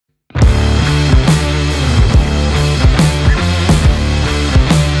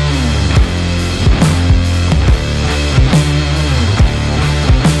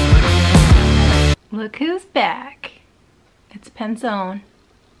Penzone.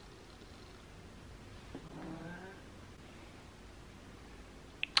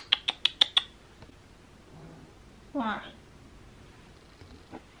 Wow.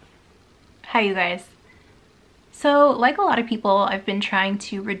 Hi you guys. So like a lot of people, I've been trying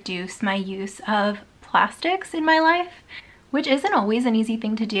to reduce my use of plastics in my life, which isn't always an easy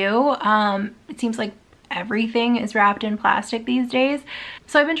thing to do. It seems like everything is wrapped in plastic these days.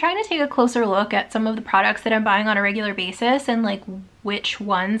 So I've been trying to take a closer look at some of the products that I'm buying on a regular basis and like which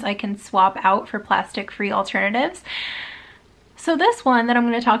ones I can swap out for plastic-free alternatives. So this one that I'm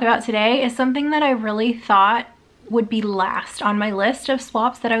going to talk about today is something that I really thought would be last on my list of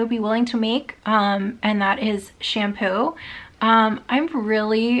swaps that I would be willing to make, and that is shampoo. I'm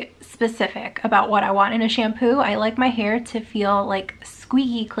really specific about what I want in a shampoo. I like my hair to feel like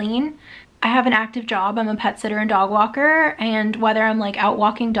squeaky clean. I have an active job. I'm a pet sitter and dog walker, and whether I'm like out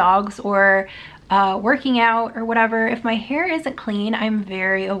walking dogs or working out or whatever, if my hair isn't clean, I'm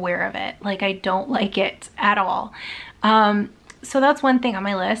very aware of it. Like I don't like it at all. So that's one thing on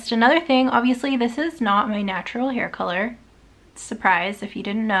my list. Another thing, obviously this is not my natural hair color. Surprise if you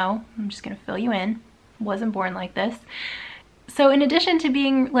didn't know. I'm just gonna fill you in. Wasn't born like this. So in addition to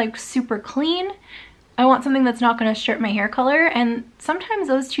being like super clean, I want something that's not gonna strip my hair color, and sometimes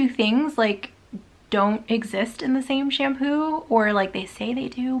those two things like don't exist in the same shampoo, or like they say they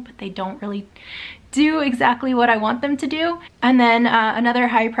do, but they don't really do exactly what I want them to do. And then another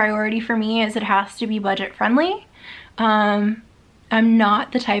high priority for me is it has to be budget friendly. I'm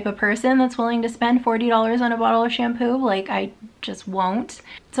not the type of person that's willing to spend $40 on a bottle of shampoo. Like I just won't.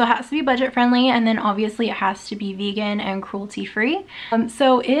 So it has to be budget friendly, and then obviously it has to be vegan and cruelty free.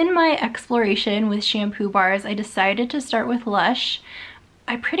 So in my exploration with shampoo bars, I decided to start with LUSH.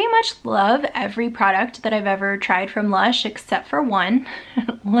 I pretty much love every product that I've ever tried from LUSH except for one,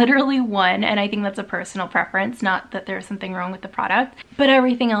 literally one, and I think that's a personal preference, not that there's something wrong with the product, but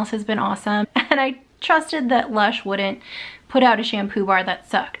everything else has been awesome, and I trusted that LUSH wouldn't put out a shampoo bar that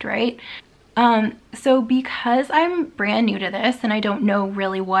sucked, right? So because I'm brand new to this and I don't know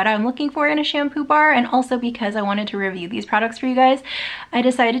really what I'm looking for in a shampoo bar, and also because I wanted to review these products for you guys, I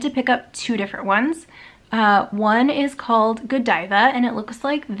decided to pick up two different ones. One is called GODIVA, and it looks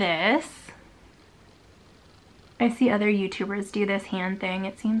like this. I see other YouTubers do this hand thing.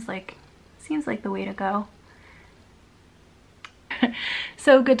 It seems like the way to go.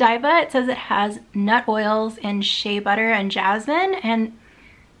 So GODIVA, it says it has nut oils and shea butter and jasmine, and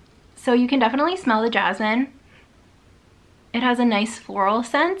so you can definitely smell the jasmine. It has a nice floral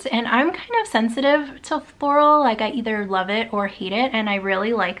scent, and I'm kind of sensitive to floral. Like I either love it or hate it, and I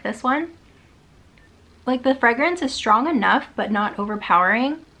really like this one. Like the fragrance is strong enough but not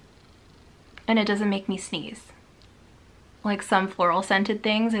overpowering, and it doesn't make me sneeze. Like some floral scented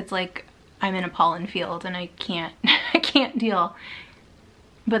things, it's like I'm in a pollen field and I can't I can't deal.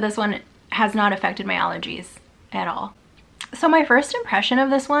 But this one has not affected my allergies at all. So my first impression of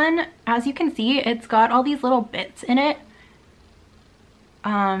this one, as you can see, it's got all these little bits in it.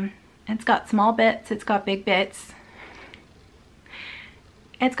 It's got small bits, it's got big bits.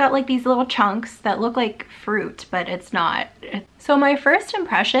 It's got like these little chunks that look like fruit, but it's not. So my first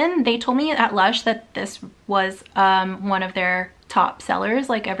impression, they told me at LUSH that this was one of their top sellers,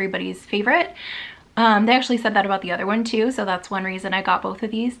 like everybody's favorite. They actually said that about the other one too, so that's one reason I got both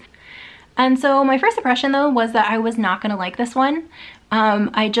of these. And so my first impression though was that I was not gonna like this one.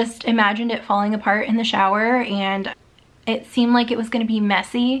 I just imagined it falling apart in the shower, and it seemed like it was gonna be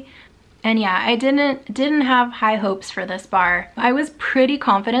messy. And yeah, I didn't have high hopes for this bar. I was pretty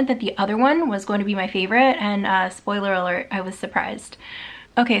confident that the other one was going to be my favorite, and spoiler alert, I was surprised.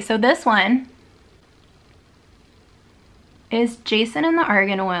 Okay, so this one is Jason and the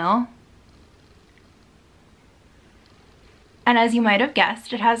Argan Oil. And as you might have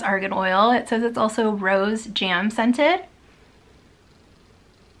guessed, it has argan oil. It says it's also rose jam scented.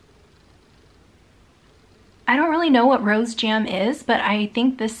 I don't really know what rose jam is, but I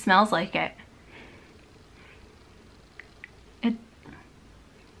think this smells like it.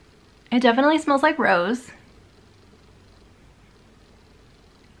 It definitely smells like rose.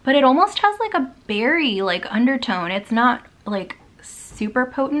 But it almost has like a berry like undertone. It's not like super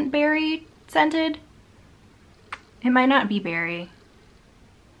potent berry scented. It might not be berry,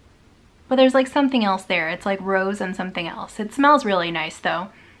 but there's like something else there. It's like rose and something else. It smells really nice though.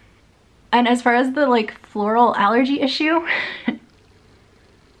 And as far as the like floral allergy issue,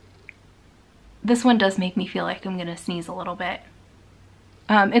 this one does make me feel like I'm gonna sneeze a little bit.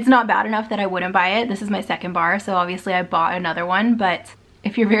 It's not bad enough that I wouldn't buy it. This is my second bar, so obviously I bought another one, but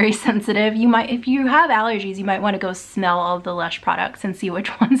if you're very sensitive, you might, if you have allergies, you might want to go smell all of the LUSH products and see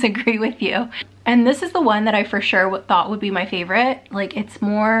which ones agree with you. And this is the one that I for sure thought would be my favorite. Like, it's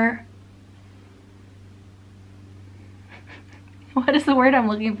more, what is the word I'm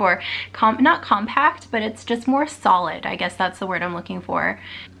looking for? Not compact, but it's just more solid. I guess that's the word I'm looking for.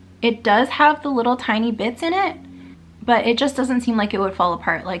 It does have the little tiny bits in it, but it just doesn't seem like it would fall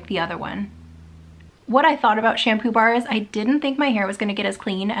apart like the other one. What I thought about shampoo bars, I didn't think my hair was gonna get as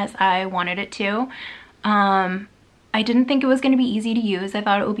clean as I wanted it to. I didn't think it was gonna be easy to use. I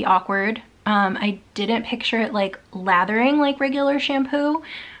thought it would be awkward. I didn't picture it like lathering like regular shampoo.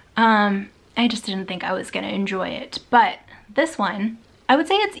 I just didn't think I was gonna enjoy it. But this one, I would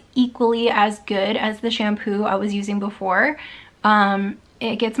say it's equally as good as the shampoo I was using before.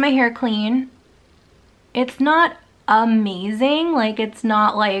 It gets my hair clean. It's not amazing, like it's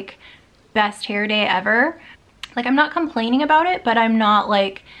not like best hair day ever. Like, I'm not complaining about it, but I'm not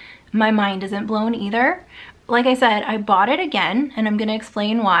like, my mind isn't blown either. Like I said, I bought it again, and I'm gonna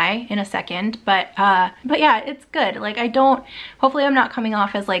explain why in a second, but yeah, it's good. Like, hopefully I'm not coming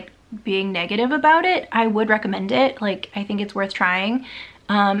off as like being negative about it. I would recommend it. Like, I think it's worth trying.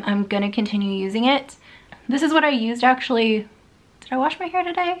 I'm gonna continue using it. This is what I used actually. Did I wash my hair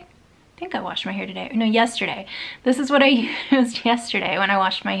today? I think I washed my hair today. No, yesterday. This is what I used yesterday when I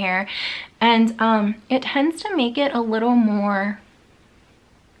washed my hair. And it tends to make it a little more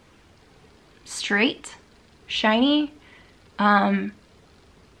straight, shiny, not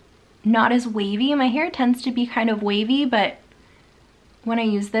as wavy. My hair tends to be kind of wavy, but when I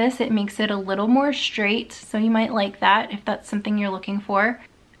use this, it makes it a little more straight. So you might like that if that's something you're looking for.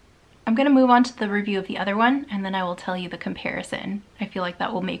 I'm gonna move on to the review of the other one, and then I will tell you the comparison. I feel like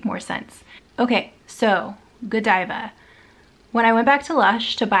that will make more sense. Okay, so GODIVA. When I went back to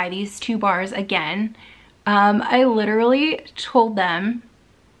Lush to buy these 2 bars again, I literally told them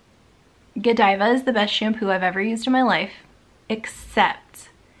GODIVA is the best shampoo I've ever used in my life, except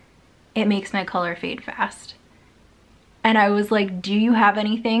it makes my color fade fast. And I was like, do you have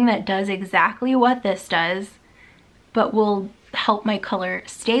anything that does exactly what this does, but will help my color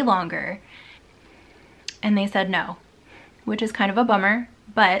stay longer? And they said no, which is kind of a bummer,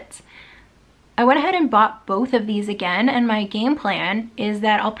 but I went ahead and bought both of these again, and my game plan is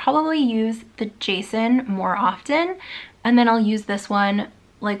that I'll probably use the Jason more often, and then I'll use this one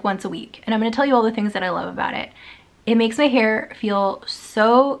like once a week. And I'm gonna tell you all the things that I love about it. It makes my hair feel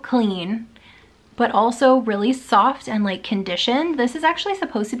so clean, but also really soft and like conditioned. This is actually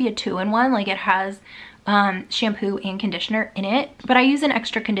supposed to be a 2-in-1, like it has shampoo and conditioner in it, but I use an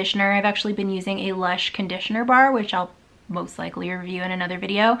extra conditioner. I've actually been using a LUSH conditioner bar, which I'll most likely review in another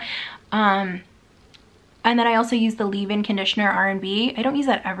video. And then I also use the leave-in conditioner R&B. I don't use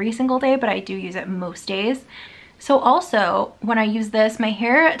that every single day, but I do use it most days. So also, when I use this, my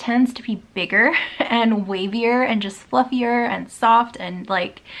hair tends to be bigger and wavier and just fluffier and soft and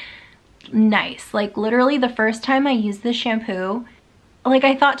like nice. Like, literally the first time I used this shampoo, like,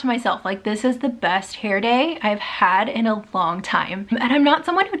 I thought to myself, like, this is the best hair day I've had in a long time. And I'm not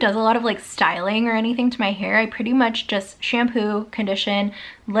someone who does a lot of like styling or anything to my hair. I pretty much just shampoo, condition,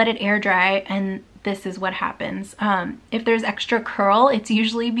 let it air dry, and this is what happens. If there's extra curl, it's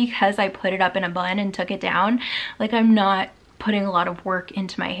usually because I put it up in a bun and took it down. Like, I'm not putting a lot of work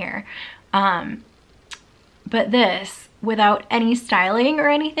into my hair. But this, without any styling or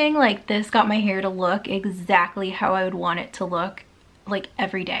anything, like, this got my hair to look exactly how I would want it to look, like,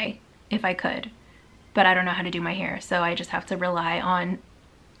 every day if I could. But I don't know how to do my hair, so I just have to rely on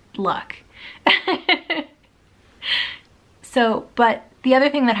luck. So, but the other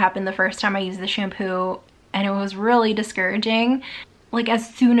thing that happened the first time I used the shampoo, and it was really discouraging, like,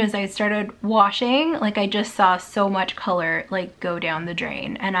 as soon as I started washing, like, I just saw so much color like go down the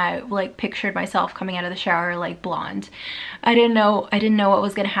drain, and I like pictured myself coming out of the shower like blonde. I didn't know what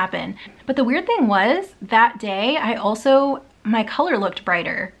was gonna happen. But the weird thing was, that day my color looked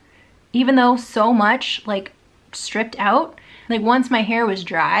brighter, even though so much like stripped out. Like, once my hair was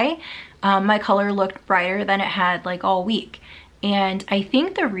dry, my color looked brighter than it had like all week. And I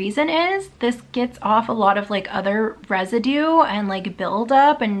think the reason is this gets off a lot of like other residue and like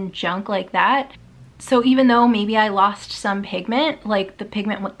buildup and junk like that. So even though maybe I lost some pigment, like the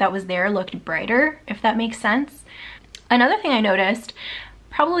pigment that was there looked brighter, if that makes sense. Another thing I noticed,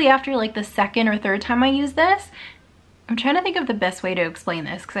 probably after like the second or third time I used this, I'm trying to think of the best way to explain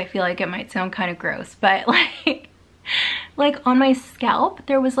this because I feel like it might sound kind of gross, but like on my scalp,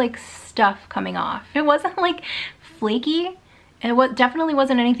 there was like stuff coming off. It wasn't like flaky. It definitely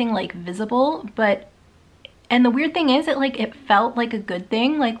wasn't anything like visible, and the weird thing is it felt like a good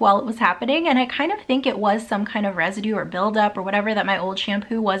thing like while it was happening, and I kind of think it was some kind of residue or buildup or whatever that my old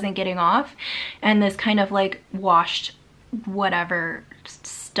shampoo wasn't getting off, and this kind of like washed whatever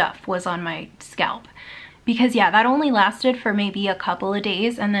stuff was on my scalp. Because yeah, that only lasted for maybe a couple of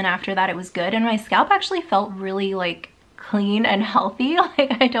days, and then after that it was good, and my scalp actually felt really like clean and healthy.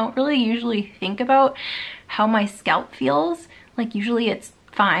 Like I don't really usually think about how my scalp feels. Like usually it's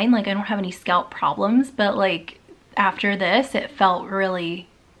fine, like I don't have any scalp problems, but like after this it felt really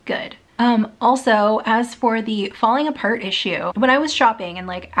good. Also, as for the falling apart issue, when I was shopping and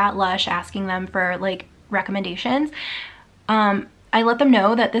like at Lush asking them for like recommendations, I let them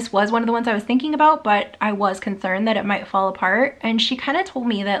know that this was one of the ones I was thinking about, but I was concerned that it might fall apart. And she kind of told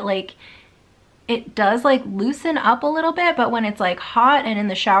me that like it does like loosen up a little bit, but when it's like hot and in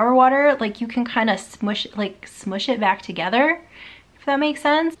the shower water, like you can kind of smush it back together, if that makes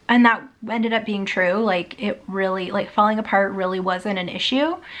sense. And that ended up being true. Like it really, like falling apart really wasn't an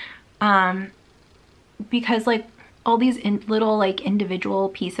issue. Because like all these little like individual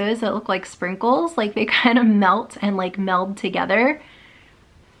pieces that look like sprinkles, like they kind of melt and like meld together.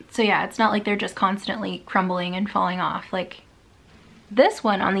 So yeah, it's not like they're just constantly crumbling and falling off. Like this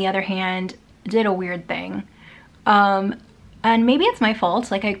one, on the other hand, did a weird thing. And maybe it's my fault.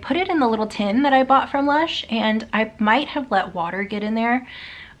 Like I put it in the little tin that I bought from Lush, and I might have let water get in there.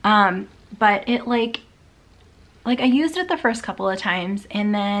 But it like I used it the first couple of times,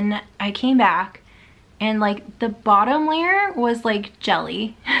 and then I came back and like the bottom layer was like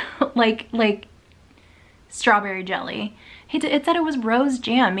jelly, like strawberry jelly. It said it was rose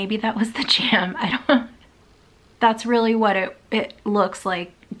jam. Maybe that was the jam. I don't know. That's really what it looks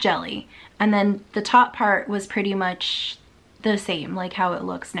like, jelly. And then the top part was pretty much the same, like how it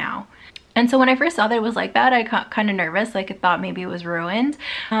looks now. And so when I first saw that it was like that, I got kind of nervous. Like I thought maybe it was ruined.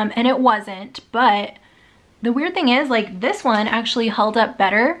 And it wasn't, but the weird thing is like this one actually held up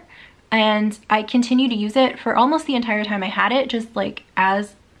better, and I continued to use it for almost the entire time I had it, just like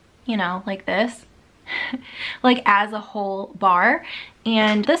as, you know, like this, like as a whole bar.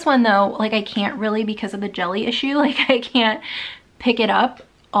 And this one though, like I can't really, because of the jelly issue, like I can't pick it up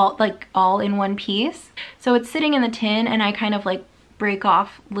all in one piece. So it's sitting in the tin, and I kind of like break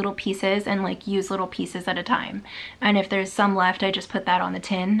off little pieces and like use little pieces at a time. And if there's some left, I just put that on the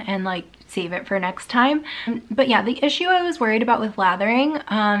tin and like save it for next time. But yeah, the issue I was worried about with lathering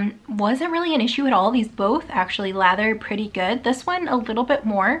wasn't really an issue at all. These both actually lather pretty good. This one a little bit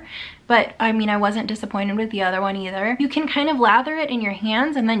more, but I mean, I wasn't disappointed with the other one either. You can kind of lather it in your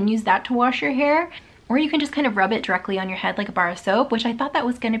hands and then use that to wash your hair. Or you can just kind of rub it directly on your head like a bar of soap, which I thought that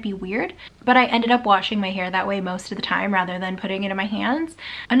was going to be weird, but I ended up washing my hair that way most of the time rather than putting it in my hands.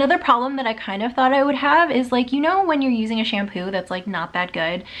 Another problem that I kind of thought I would have is like, you know, when you're using a shampoo that's like not that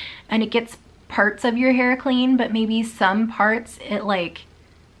good and it gets parts of your hair clean, but maybe some parts it like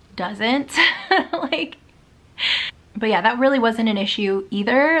doesn't. Like, but yeah, that really wasn't an issue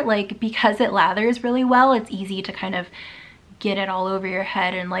either. Like because it lathers really well, it's easy to kind of get it all over your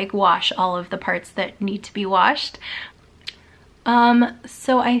head and like wash all of the parts that need to be washed.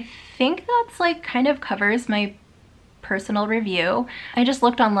 So I think that's like kind of covers my personal review. I just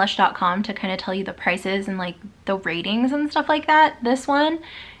looked on lush.com to kind of tell you the prices and like the ratings and stuff like that. This one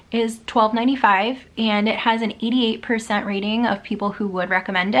is $12.95 and it has an 88% rating of people who would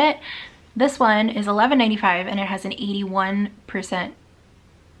recommend it. This one is $11.95 and it has an 81%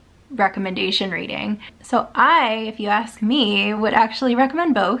 recommendation rating. So I, if you ask me, would actually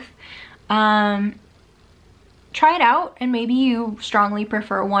recommend both. Try it out, and maybe you strongly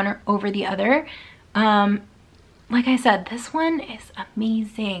prefer one over the other. Like I said, this one is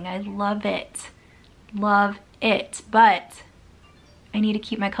amazing. I love it. Love it. But I need to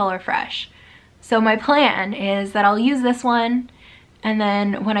keep my color fresh. So my plan is that I'll use this one, and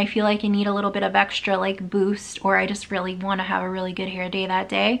then when I feel like I need a little bit of extra like boost, or I just really want to have a really good hair day that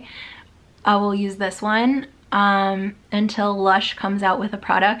day, I will use this one until Lush comes out with a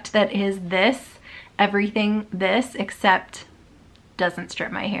product that is this, everything this, except doesn't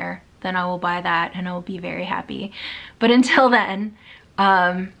strip my hair. Then I will buy that and I will be very happy. But until then,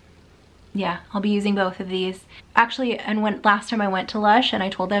 yeah, I'll be using both of these. Actually, and when last time I went to Lush and I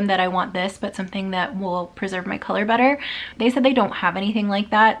told them that I want this, but something that will preserve my color better, they said they don't have anything like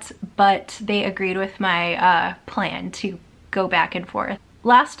that, but they agreed with my plan to go back and forth.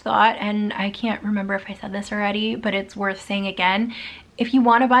 Last thought, and I can't remember if I said this already, but it's worth saying again. If you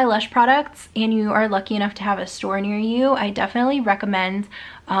want to buy Lush products and you are lucky enough to have a store near you, I definitely recommend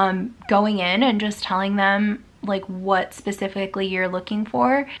going in and just telling them like what specifically you're looking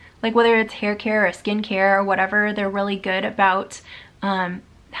for. Like whether it's hair care or skin care or whatever, they're really good about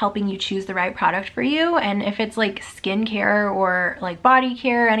helping you choose the right product for you. And if it's like skincare or like body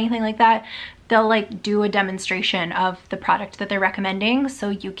care or anything like that, they'll like do a demonstration of the product that they're recommending so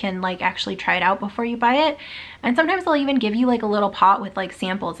you can like actually try it out before you buy it. And sometimes they'll even give you like a little pot with like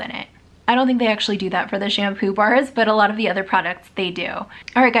samples in it. I don't think they actually do that for the shampoo bars, but a lot of the other products they do. All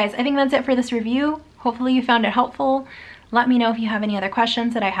right guys, I think that's it for this review. Hopefully you found it helpful. Let me know if you have any other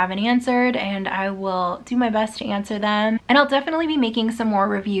questions that I haven't answered, and I will do my best to answer them. And I'll definitely be making some more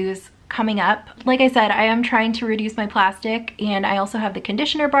reviews coming up. Like I said, I am trying to reduce my plastic, and I also have the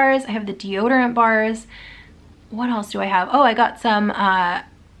conditioner bars, I have the deodorant bars. What else do I have? Oh, I got some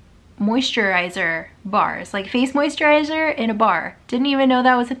moisturizer bars, like face moisturizer in a bar. Didn't even know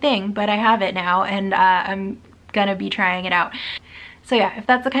that was a thing, but I have it now, and I'm gonna be trying it out. So yeah, if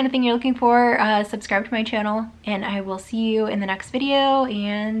that's the kind of thing you're looking for, subscribe to my channel, and I will see you in the next video,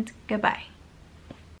 and goodbye.